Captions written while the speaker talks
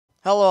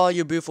Hello, all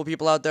you beautiful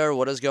people out there.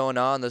 What is going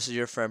on? This is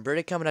your friend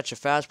Brady coming at you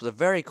fast with a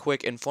very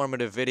quick,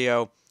 informative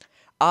video.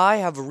 I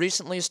have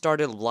recently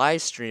started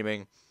live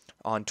streaming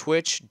on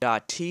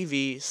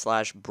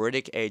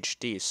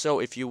twitch.tv/BriticHD. So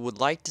if you would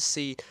like to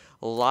see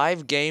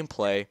live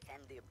gameplay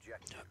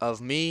of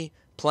me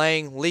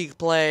playing League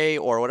Play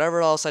or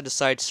whatever else I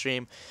decide to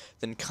stream,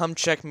 then come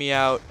check me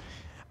out.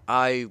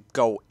 I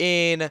go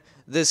in.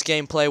 This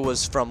gameplay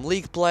was from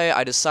League Play.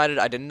 I decided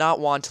I did not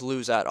want to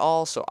lose at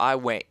all, so I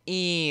went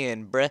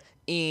in,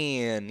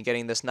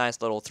 getting this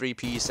nice little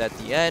 3-piece at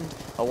the end,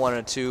 a 1,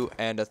 a 2,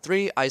 and a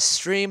 3. I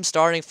stream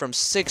starting from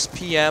 6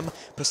 p.m.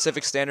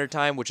 Pacific Standard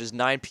Time, which is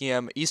 9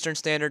 p.m. Eastern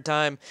Standard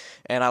Time,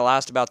 and I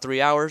last about 3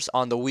 hours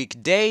on the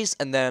weekdays,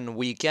 and then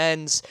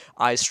weekends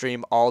I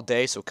stream all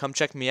day, so come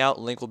check me out.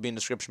 Link will be in the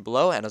description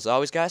below, and as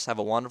always, guys, have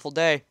a wonderful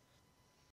day.